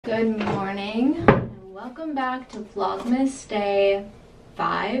Good morning and welcome back to Vlogmas day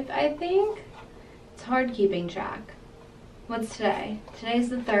 5, I think. It's hard keeping track. What's today? Today's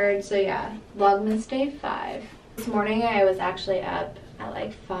the 3rd, so yeah, Vlogmas day 5. This morning I was actually up at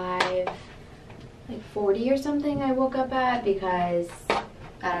like 5:40 or something I woke up at because,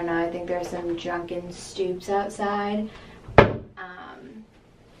 I don't know, I think there's some drunken stoops outside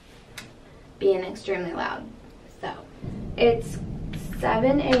being extremely loud. So, it's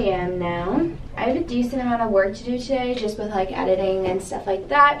 7 a.m. now. I have a decent amount of work to do today just with like editing and stuff like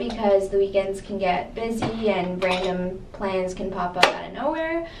that because the weekends can get busy and random plans can pop up out of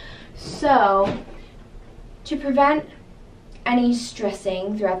nowhere. So to prevent any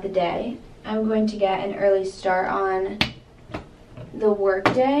stressing throughout the day, I'm going to get an early start on the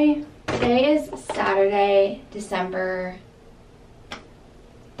work day. Today is Saturday, December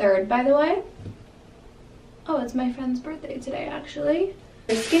 3rd, by the way. Oh, it's my friend's birthday today, actually.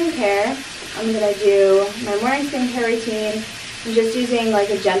 For skincare, I'm gonna do my morning skincare routine. I'm just using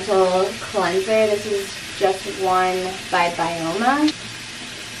like a gentle cleanser. This is just one by Bioma. I'm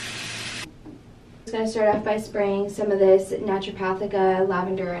just gonna start off by spraying some of this Naturopathica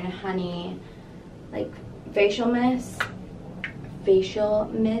lavender and honey, like facial mist.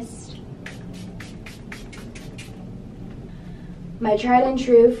 My tried and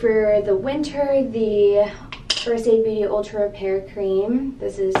true for the winter, the First Aid Beauty Ultra Repair Cream.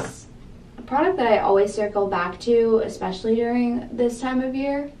 This is a product that I always circle back to, especially during this time of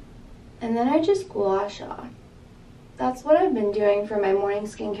year. And then I just gua sha. That's what I've been doing for my morning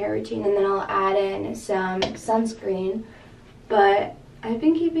skincare routine, and then I'll add in some sunscreen. But I've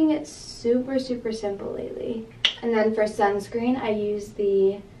been keeping it super simple lately. And then for sunscreen, I use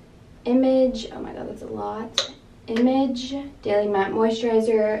the Image, oh my god, that's a lot. Image Daily Matte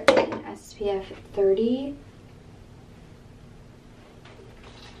Moisturizer in SPF 30.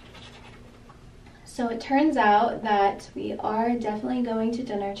 So it turns out that we are definitely going to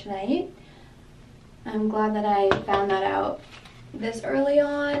dinner tonight. I'm glad that I found that out this early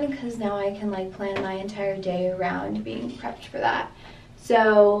on because now I can like plan my entire day around being prepped for that.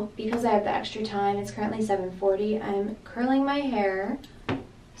 So because I have the extra time, it's currently 7:40, I'm curling my hair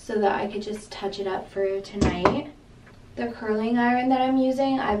so that I could just touch it up for tonight. The curling iron that I'm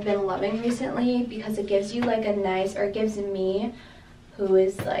using, I've been loving recently because it gives you like a nice, or it gives me, who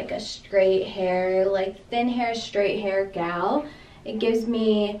is like a straight hair, like thin hair, straight hair gal, it gives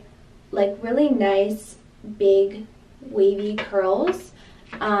me like really nice, big, wavy curls,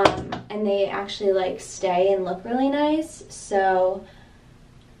 and they actually like stay and look really nice. So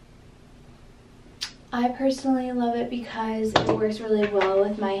I personally love it because it works really well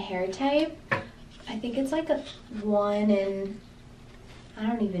with my hair type. I think it's like a 1 and I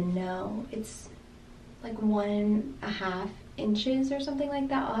don't even know. It's like 1.5 inches or something like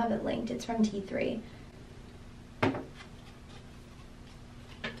that. I'll have it linked. It's from T3.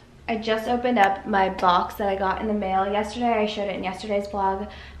 I just opened up my box that I got in the mail yesterday. I showed it in yesterday's vlog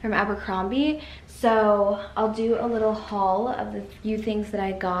from Abercrombie. So I'll do a little haul of the few things that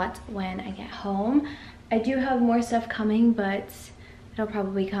I got when I get home. I do have more stuff coming, but it'll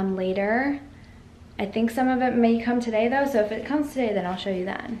probably come later. I think some of it may come today though, so if it comes today, then I'll show you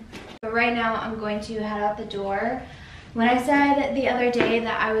then. But right now, I'm going to head out the door. When I said the other day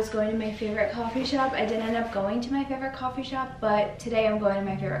that I was going to my favorite coffee shop, I did end up going to my favorite coffee shop, but today I'm going to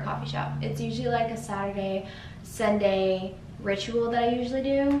my favorite coffee shop. It's usually like a Saturday, Sunday ritual that I usually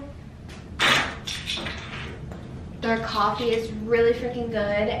do. Their coffee is really freaking good,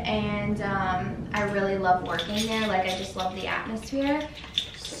 and I really love working there. Like, I just love the atmosphere.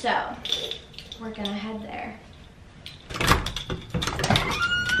 So we're gonna head there.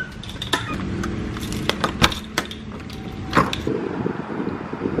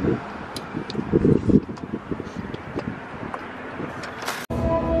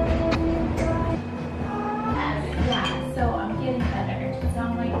 Yeah, so I'm getting better. So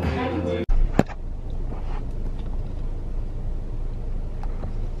I'm like,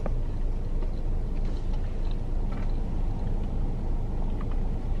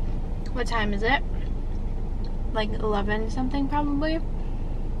 what time is it? Like 11 something probably.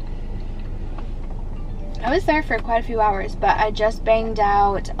 I was there for quite a few hours, but I just banged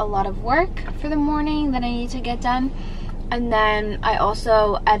out a lot of work for the morning that I need to get done. And then I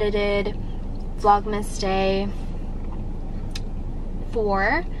also edited Vlogmas day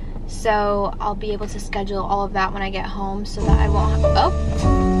 4. So I'll be able to schedule all of that when I get home so that I won't have,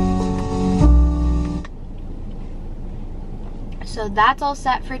 So that's all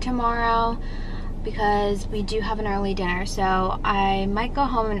set for tomorrow because we do have an early dinner. So I might go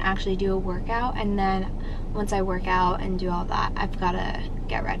home and actually do a workout, and then once I work out and do all that, I've got to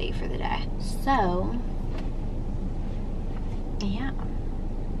get ready for the day. So, yeah.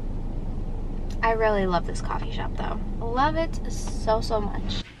 I really love this coffee shop though. Love it so, so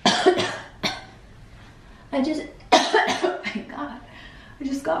much. I just, oh my God. I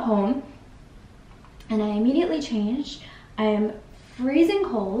just got home and I immediately changed. I am freezing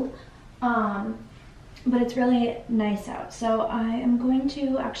cold, but it's really nice out. So I am going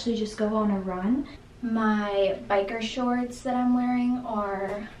to actually just go on a run. My biker shorts that I'm wearing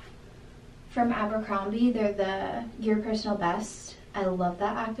are from Abercrombie. They're the Your Personal Best. I love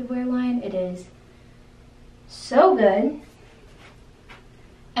that activewear line. It is so good.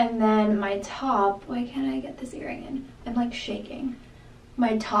 And then my top, why can't I get this earring in? I'm like shaking.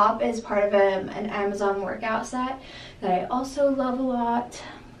 My top is part of an Amazon workout set that I also love a lot.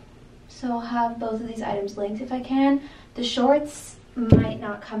 So I'll have both of these items linked if I can. The shorts might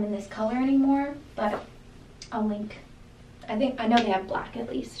not come in this color anymore, but I'll link. I know they have black at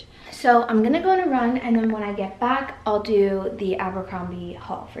least. So I'm gonna go on a run, and then when I get back, I'll do the Abercrombie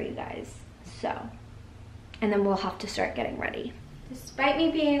haul for you guys. So, and then we'll have to start getting ready. Despite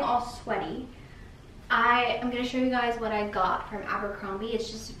me being all sweaty, I am gonna show you guys what I got from Abercrombie. It's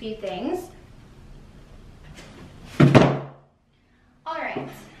just a few things. All right.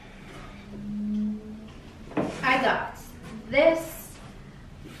 I got this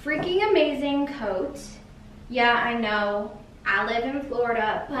freaking amazing coat. Yeah, I know, I live in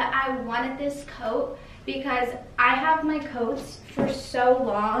Florida, but I wanted this coat because I have my coats for so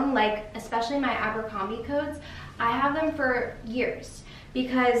long, like especially my Abercrombie coats. I have them for years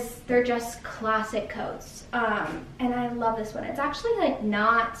because they're just classic coats. And I love this one. It's actually like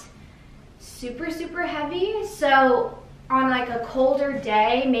not super, super heavy. So on like a colder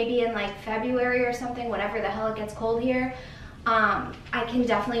day, maybe in like February or something, whenever the hell it gets cold here, I can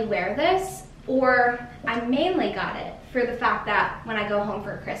definitely wear this. Or I mainly got it for the fact that when I go home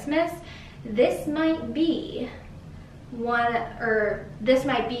for Christmas, this might be this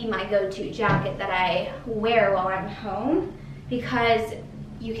might be my go-to jacket that I wear while I'm home, because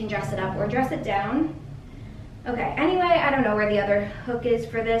you can dress it up or dress it down. Okay, anyway, I don't know where the other hook is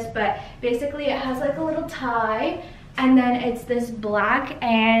for this, but basically it has like a little tie, and then it's this black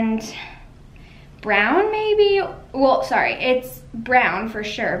and brown maybe. Well, sorry, it's brown for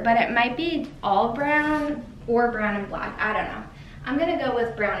sure, but it might be all brown or brown and black. I don't know. I'm gonna go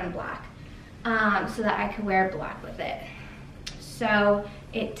with brown and black so that I can wear black with it. So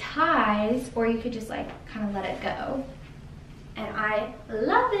it ties, or you could just like kind of let it go. And I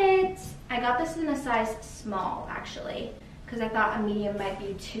love it. I got this in a size small actually, because I thought a medium might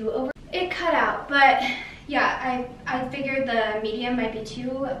be too over. It cut out, but yeah, I figured the medium might be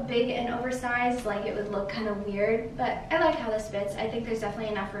too big and oversized, like it would look kind of weird, but I like how this fits. I think there's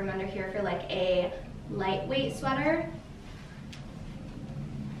definitely enough room under here for like a lightweight sweater.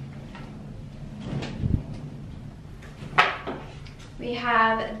 We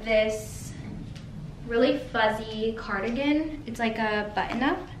have this really fuzzy cardigan. It's like a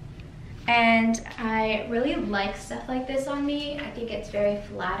button-up, and I really like stuff like this on me. I think it's very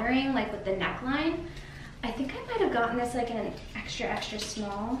flattering, like with the neckline. I think I might have gotten this like in an extra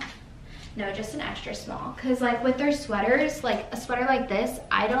small. No, just an extra small, because like with their sweaters, like a sweater like this,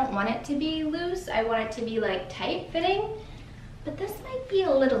 I don't want it to be loose. I want it to be like tight fitting, but this might be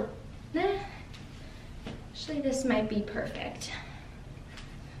a little, actually this might be perfect.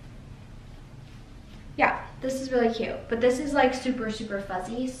 Yeah, this is really cute, but this is like super, super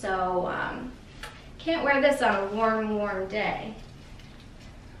fuzzy, so can't wear this on a warm, warm day.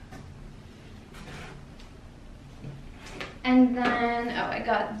 And then, oh, I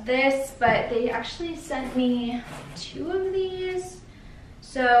got this, but they actually sent me 2 of these,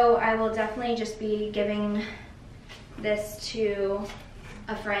 so I will definitely just be giving this to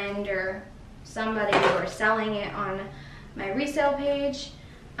a friend or somebody, or selling it on my resale page.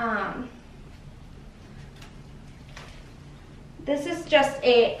 This is just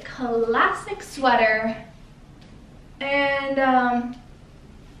a classic sweater, and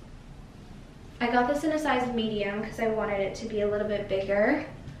I got this in a size medium because I wanted it to be a little bit bigger.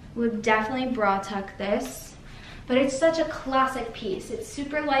 Would definitely bra tuck this, but it's such a classic piece. It's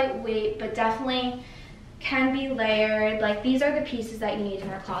super lightweight, but definitely can be layered. Like, these are the pieces that you need in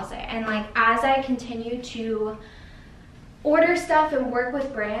your closet, and like as I continue to order stuff and work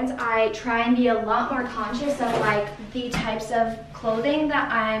with brands, I try and be a lot more conscious of like the types of clothing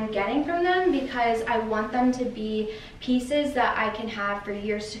that I'm getting from them, because I want them to be pieces that I can have for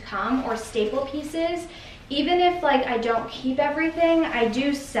years to come, or staple pieces. Even if like I don't keep everything, I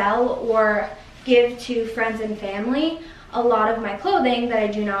do sell or give to friends and family a lot of my clothing that I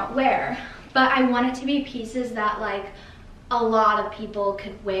do not wear. But I want it to be pieces that like a lot of people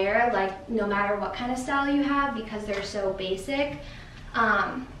could wear, like no matter what kind of style you have, because they're so basic.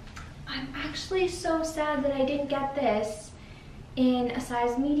 I'm actually so sad that I didn't get this in a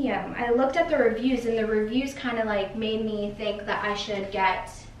size medium. I looked at the reviews, and the reviews kind of like made me think that I should get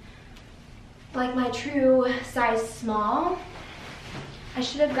like my true size small. I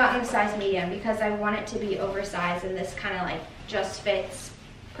should have gotten a size medium because I want it to be oversized, and this kind of like just fits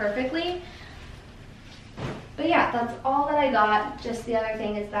perfectly. But yeah, that's all that I got. Just the other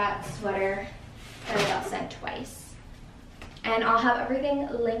thing is that sweater that I got sent twice. And I'll have everything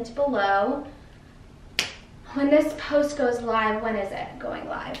linked below. When this post goes live, when is it going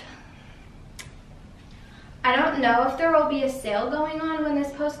live? I don't know if there will be a sale going on when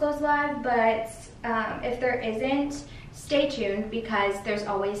this post goes live, but if there isn't, stay tuned, because there's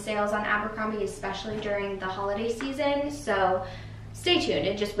always sales on Abercrombie, especially during the holiday season. So stay tuned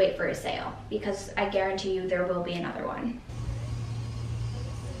and just wait for a sale, because I guarantee you there will be another one.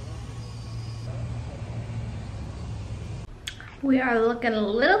 We are looking a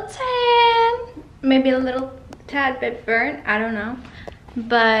little tan, maybe a little tad bit burnt, I don't know,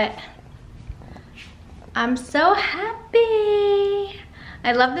 but I'm so happy.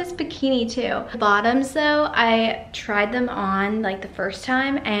 I love this bikini too. The bottoms though, I tried them on like the first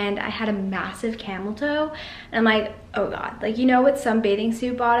time, and I had a massive camel toe, and I'm like, oh god, like, you know, with some bathing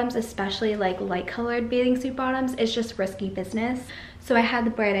suit bottoms, especially like light colored bathing suit bottoms, it's just risky business. So I had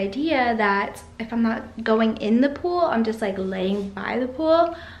the bright idea that if I'm not going in the pool, I'm just like laying by the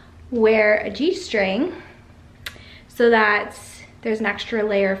pool, wear a G-string so that there's an extra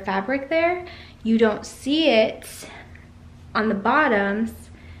layer of fabric there. You don't see it on the bottoms,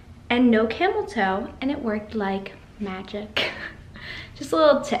 and no camel toe, and it worked like magic. Just a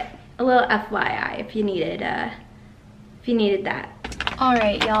little tip, a little FYI if you needed that. All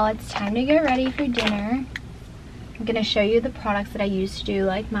right, y'all, it's time to get ready for dinner. I'm gonna show you the products that I use to do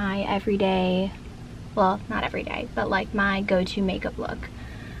like my everyday, well, not everyday, but like my go-to makeup look.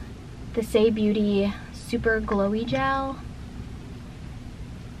 The Say Beauty Super Glowy Gel.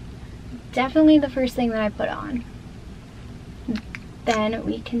 Definitely the first thing that I put on. Then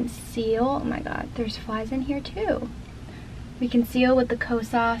we conceal, oh my god, there's flies in here too. We conceal with the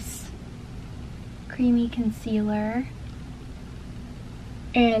Kosas Creamy Concealer,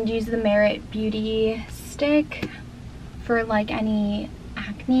 and use the Merit Beauty Stick for like any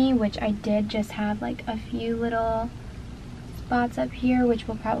acne, which I did just have like a few little spots up here, which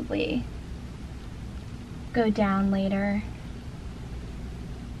will probably go down later.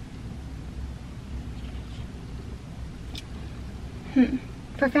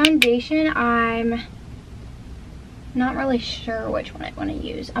 For foundation, I'm not really sure which one I want to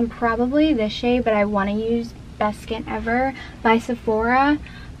use. I'm probably this shade, but I want to use Best Skin Ever by Sephora,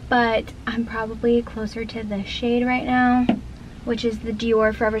 but I'm probably closer to this shade right now, which is the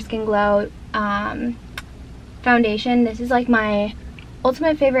Dior Forever Skin Glow foundation. This is like my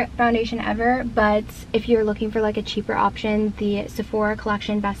ultimate favorite foundation ever, but if you're looking for like a cheaper option, the Sephora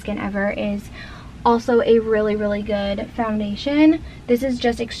collection Best Skin Ever is also a really, really good foundation. This is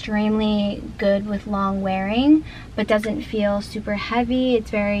just extremely good with long wearing, but doesn't feel super heavy.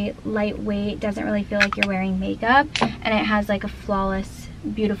 It's very lightweight, doesn't really feel like you're wearing makeup, and it has like a flawless,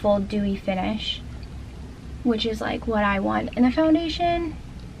 beautiful, dewy finish, which is like what I want in a foundation.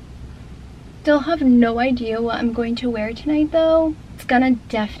 Still have no idea what I'm going to wear tonight though. It's gonna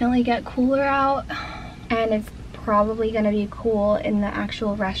definitely get cooler out, and it's probably gonna be cool in the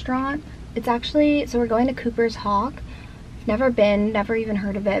actual restaurant. It's actually, so we're going to Cooper's Hawk. Never been, never even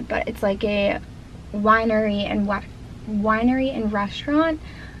heard of it, but it's like a winery and restaurant.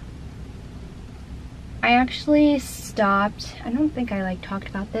 I actually stopped, I don't think I like talked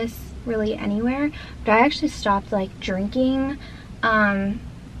about this really anywhere, but I actually stopped like drinking,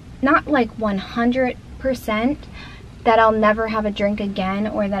 not like 100% that I'll never have a drink again,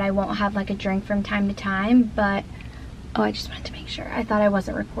 or that I won't have like a drink from time to time, but oh, I just wanted to make sure. I thought I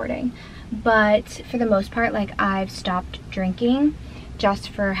wasn't recording. But for the most part, like, I've stopped drinking just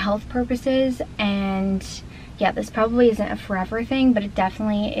for health purposes, and yeah, this probably isn't a forever thing, but it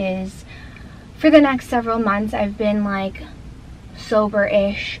definitely is. For the next several months, I've been like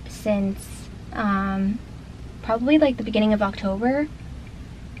sober-ish since probably like the beginning of October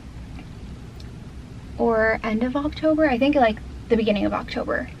or end of October. I think like the beginning of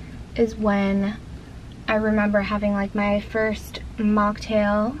October is when I remember having like my first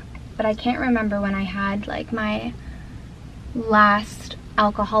mocktail, but I can't remember when I had like my last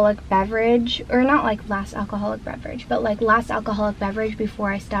alcoholic beverage, or not like last alcoholic beverage, but like last alcoholic beverage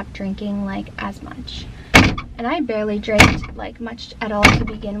before I stopped drinking like as much. And I barely drank like much at all to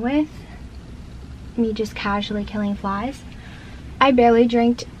begin with, me just casually killing flies. I barely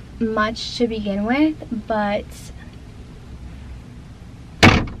drank much to begin with, but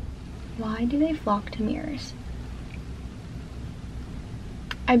why do they flock to mirrors?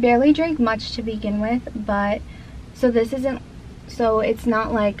 I barely drank much to begin with, but so it's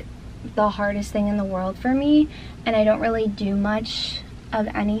not like the hardest thing in the world for me, and I don't really do much of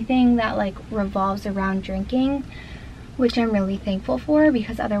anything that like revolves around drinking, which I'm really thankful for,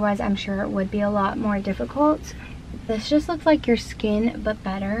 because otherwise I'm sure it would be a lot more difficult. This just looks like your skin but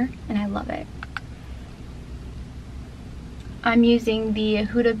better, and I love it. I'm using the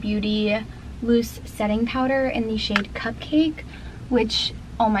Huda Beauty loose setting powder in the shade Cupcake, which,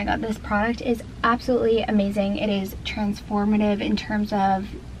 oh my god, this product is absolutely amazing. It is transformative in terms of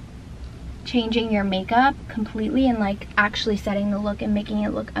changing your makeup completely and like actually setting the look and making it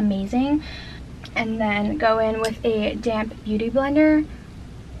look amazing. And then go in with a damp beauty blender,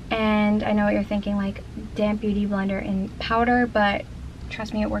 and I know what you're thinking, like damp beauty blender in powder, but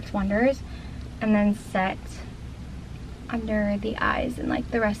trust me, it works wonders. And then set under the eyes and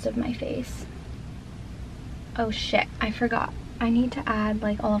like the rest of my face. Oh shit, I forgot. I need to add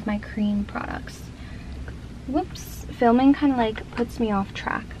like all of my cream products. Whoops, filming kind of like puts me off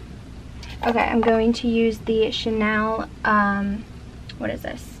track. Okay, I'm going to use the Chanel, what is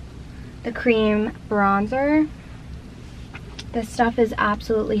this? The cream bronzer. This stuff is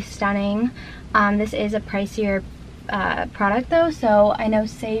absolutely stunning. This is a pricier product though, so I know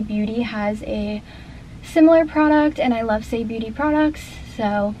Say Beauty has a similar product, and I love Say Beauty products,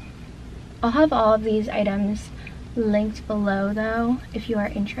 so I'll have all of these items linked below though if you are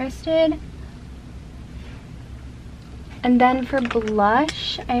interested. And then for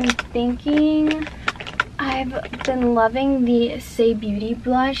blush, I'm thinking, I've been loving the Say Beauty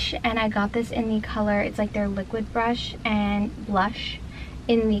blush, and I got this in the color, it's like their liquid brush and blush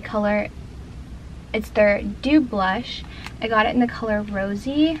in the color, it's their Dew blush. I got it in the color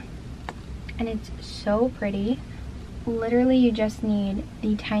Rosy, and it's so pretty. Literally, you just need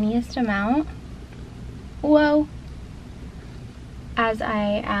the tiniest amount. Whoa. As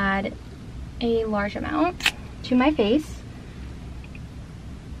I add a large amount to my face.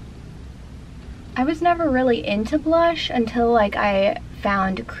 I was never really into blush until like I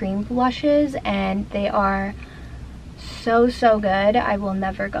found cream blushes, and they are so good. I will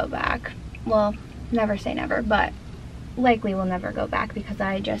never go back. Well, never say never, but likely will never go back, because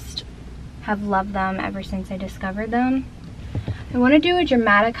I just have loved them ever since I discovered them. I want to do a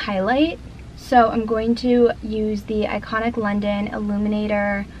dramatic highlight, so I'm going to use the Iconic London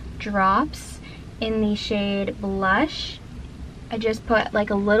Illuminator drops in the shade Blush. I just put like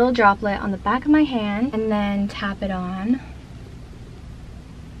a little droplet on the back of my hand and then tap it on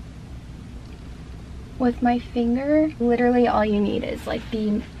with my finger. Literally all you need is like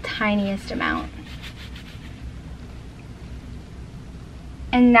the tiniest amount.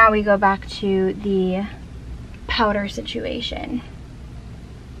 And now we go back to the powder situation.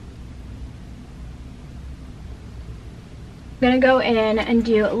 I'm gonna go in and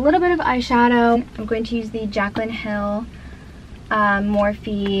do a little bit of eyeshadow. I'm going to use the Jaclyn Hill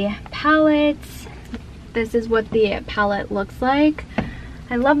Morphe palette. This is what the palette looks like.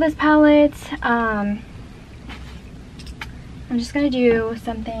 I love this palette. I'm just gonna do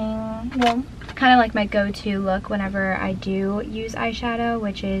something, well, kind of like my go-to look whenever I do use eyeshadow,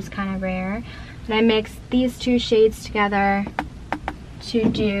 which is kind of rare. And I mix these two shades together to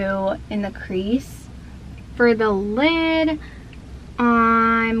do in the crease. For the lid,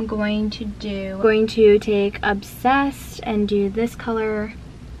 I'm going to take Obsessed and do this color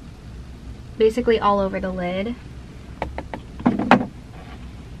basically all over the lid.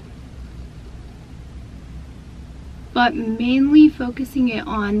 But mainly focusing it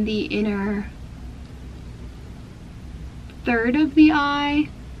on the inner third of the eye.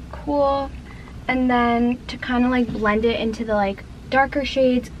 Cool. And then to kind of like blend it into the like darker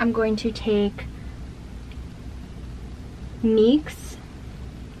shades, I'm going to take Meeks,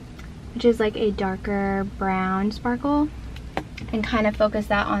 which is like a darker brown sparkle, and kind of focus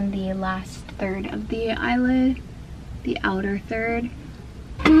that on the last third of the eyelid, the outer third.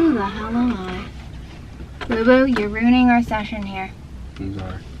 Who the hell am I? Boo-boo, you're ruining our session here. I'm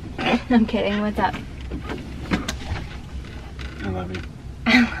sorry. I'm kidding, what's up? I love you.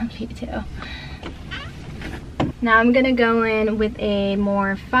 I love you too. Now I'm gonna go in with a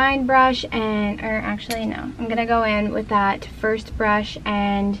more fine brush I'm gonna go in with that first brush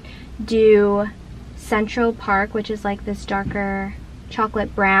and do Central Park, which is like this darker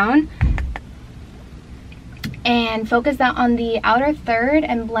chocolate brown, and focus that on the outer third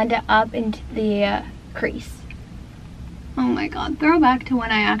and blend it up into the crease. Oh my god, throwback to when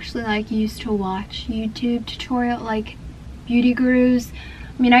I actually like used to watch YouTube tutorial, like beauty gurus.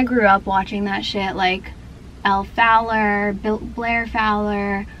 I mean, I grew up watching that shit, like Elle Fowler, Blair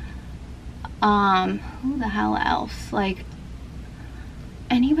Fowler, who the hell else? Like,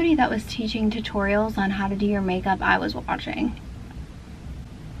 anybody that was teaching tutorials on how to do your makeup, I was watching.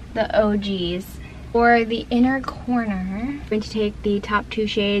 The OGs. For the inner corner, I'm going to take the top 2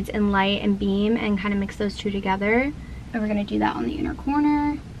 shades in Light and Beam and kind of mix those two together. And we're going to do that on the inner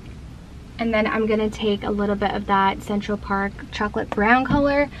corner. And then I'm going to take a little bit of that Central Park chocolate brown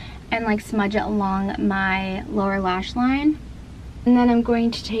color and like smudge it along my lower lash line. And then I'm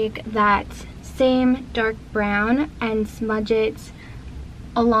going to take that same dark brown and smudge it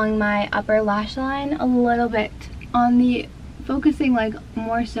along my upper lash line a little bit on the, focusing like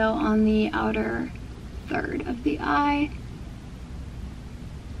more so on the outer third of the eye.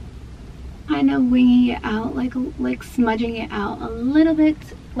 Kind of winging it out, like smudging it out a little bit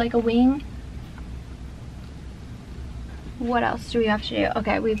like a wing. What else do we have to do?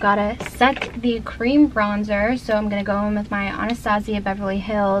 Okay, we've got to set the cream bronzer. So I'm going to go in with my Anastasia Beverly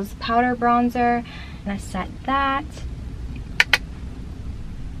Hills powder bronzer. I'm going to set that.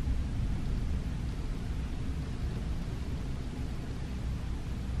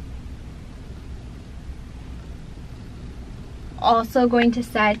 Also going to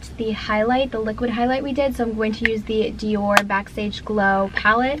set the highlight, the liquid highlight we did. So I'm going to use the Dior Backstage Glow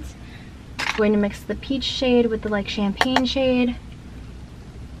palette. I'm going to mix the peach shade with the like champagne shade.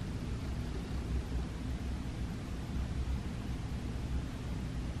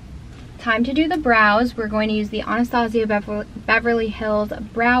 Time to do the brows. We're going to use the Anastasia Beverly Hills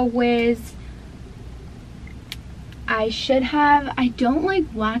Brow Wiz. I don't like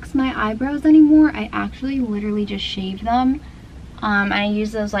wax my eyebrows anymore. I actually literally just shave them. I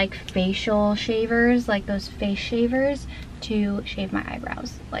use those like facial shavers, like those face shavers, to shave my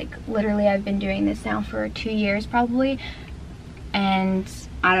eyebrows. Like literally I've been doing this now for 2 years probably, and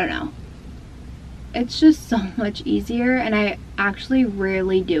I don't know. It's just so much easier, and I actually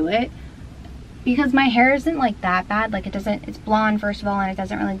rarely do it because my hair isn't like that bad. Like it's blonde first of all, and it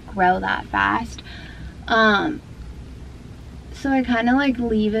doesn't really grow that fast. So I kind of like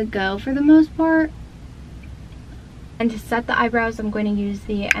leave it go for the most part. And to set the eyebrows, I'm going to use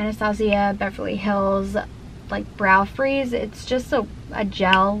the Anastasia Beverly Hills like brow freeze. It's just a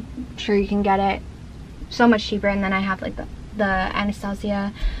gel. I'm sure you can get it so much cheaper. And then I have like the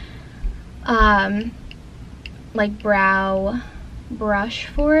Anastasia like brow brush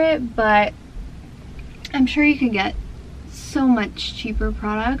for it, but I'm sure you could get so much cheaper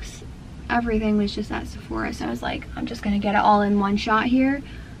products. Everything was just at Sephora, so I was like, I'm just gonna get it all in one shot here.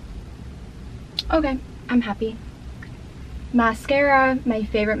 Okay, I'm happy. Mascara, my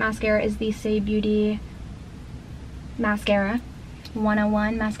favorite mascara is the Say Beauty Mascara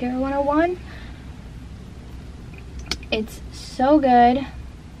 101, Mascara 101. It's so good.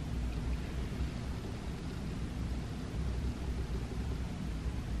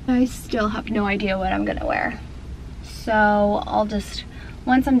 I still have no idea what I'm gonna wear. So I'll just,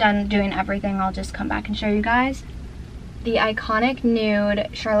 once I'm done doing everything, I'll just come back and show you guys. The Iconic Nude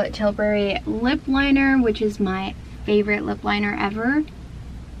Charlotte Tilbury lip liner, which is my favorite lip liner ever.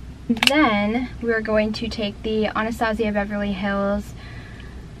 Then we're going to take the Anastasia Beverly Hills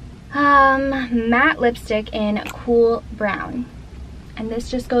matte lipstick in Cool Brown. And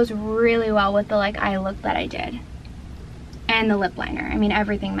this just goes really well with the like eye look that I did. And the lip liner. I mean,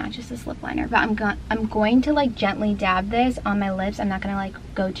 everything matches this lip liner, but I'm going to like gently dab this on my lips. I'm not gonna like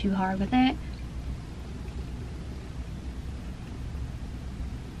go too hard with it.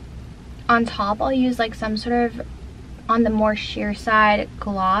 On top, I'll use like some sort of, on the more sheer side,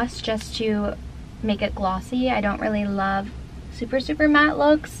 gloss just to make it glossy. I don't really love super matte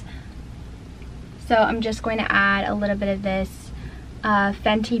looks. So I'm just going to add a little bit of this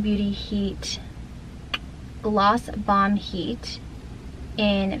Fenty Beauty Heat Gloss Bomb Heat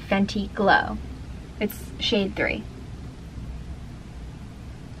in Fenty Glow. It's shade 3.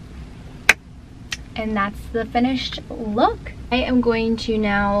 And that's the finished look. I am going to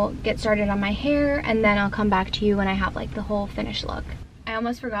now get started on my hair, and then I'll come back to you when I have like the whole finished look. I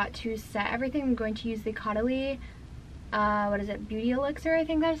almost forgot to set everything. I'm going to use the Caudalie, what is it, Beauty Elixir, I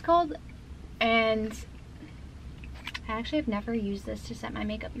think that's called. And I actually have never used this to set my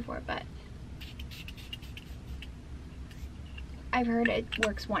makeup before, but I've heard it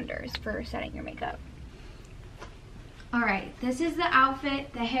works wonders for setting your makeup. Alright, this is the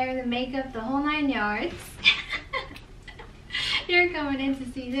outfit, the hair, the makeup, the whole 9 yards. You're coming in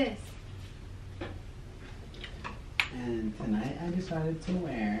to see this. And tonight I decided to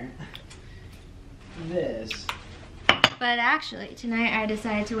wear this But actually, tonight I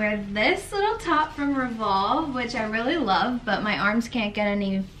decided to wear this little top from Revolve, which I really love, but my arms can't get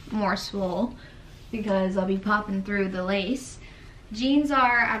any more swole because I'll be popping through the lace. Jeans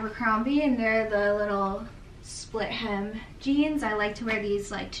are Abercrombie, and they're the little split hem jeans. I like to wear these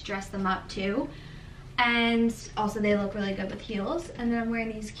like to dress them up too. And also they look really good with heels. And then I'm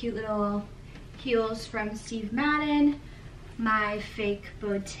wearing these cute little heels from Steve Madden. My fake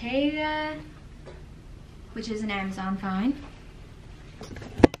Bottega, which is an Amazon find.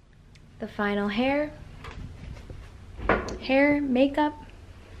 The final hair, makeup.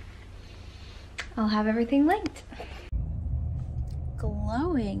 I'll have everything linked.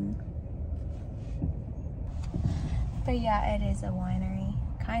 Glowing. But yeah, it is a winery,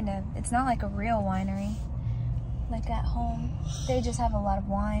 kind of. It's not like a real winery, like at home. They just have a lot of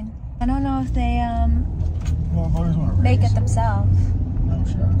wine. I don't know if they make it themselves. No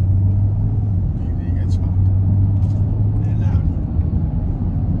shot. Maybe it gets fucked. And out.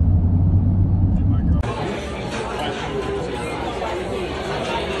 And my girl.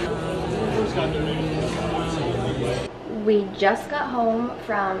 We just got home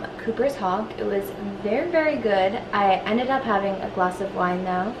from Cooper's Hawk. It was very, very good. I ended up having a glass of wine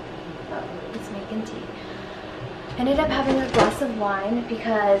though. Oh, it's making tea. Ended up having a glass of wine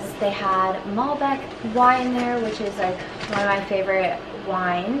because they had Malbec wine there, which is like one of my favorite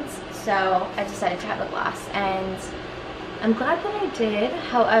wines. So I decided to have a glass, and I'm glad that I did.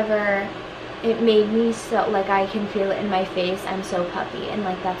 However, it made me so, like, I can feel it in my face. I'm so puffy, and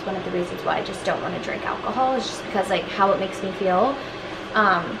like that's one of the reasons why I just don't want to drink alcohol, is just because like how it makes me feel.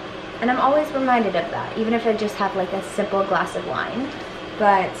 And I'm always reminded of that, even if I just have like a simple glass of wine.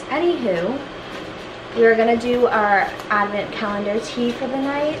 But anywho, we're gonna do our advent calendar tea for the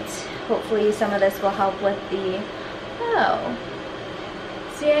night. Hopefully some of this will help with the, oh.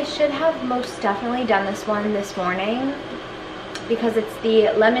 See, I should have most definitely done this one this morning because it's the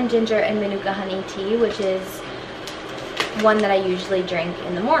lemon, ginger, and manuka honey tea, which is one that I usually drink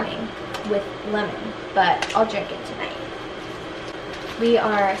in the morning with lemon, but I'll drink it tonight. We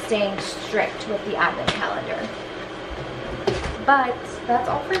are staying strict with the advent calendar. But that's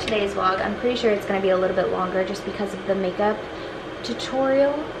all for today's vlog. I'm pretty sure it's going to be a little bit longer just because of the makeup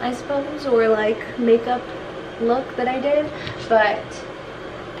tutorial, I suppose, or like makeup look that I did. But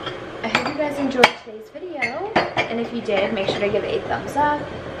I hope you guys enjoyed today's video, and if you did, make sure to give it a thumbs up.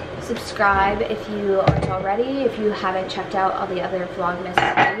 Subscribe if you aren't already. If you haven't checked out all the other Vlogmas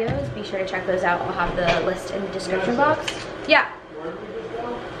videos, be sure to check those out. I'll have the list in the description box. Yeah.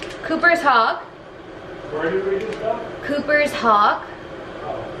 Cooper's Hawk. Where did we just go? Cooper's Hawk.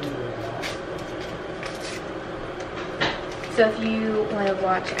 So if you want to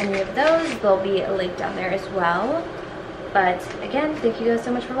watch any of those, there'll be a link down there as well. But again, thank you guys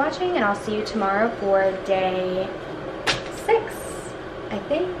so much for watching, and I'll see you tomorrow for day 6, I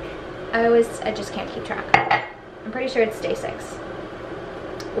think. I just can't keep track. I'm pretty sure it's day 6.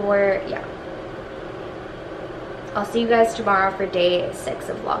 Or, yeah. I'll see you guys tomorrow for day 6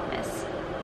 of Vlogmas.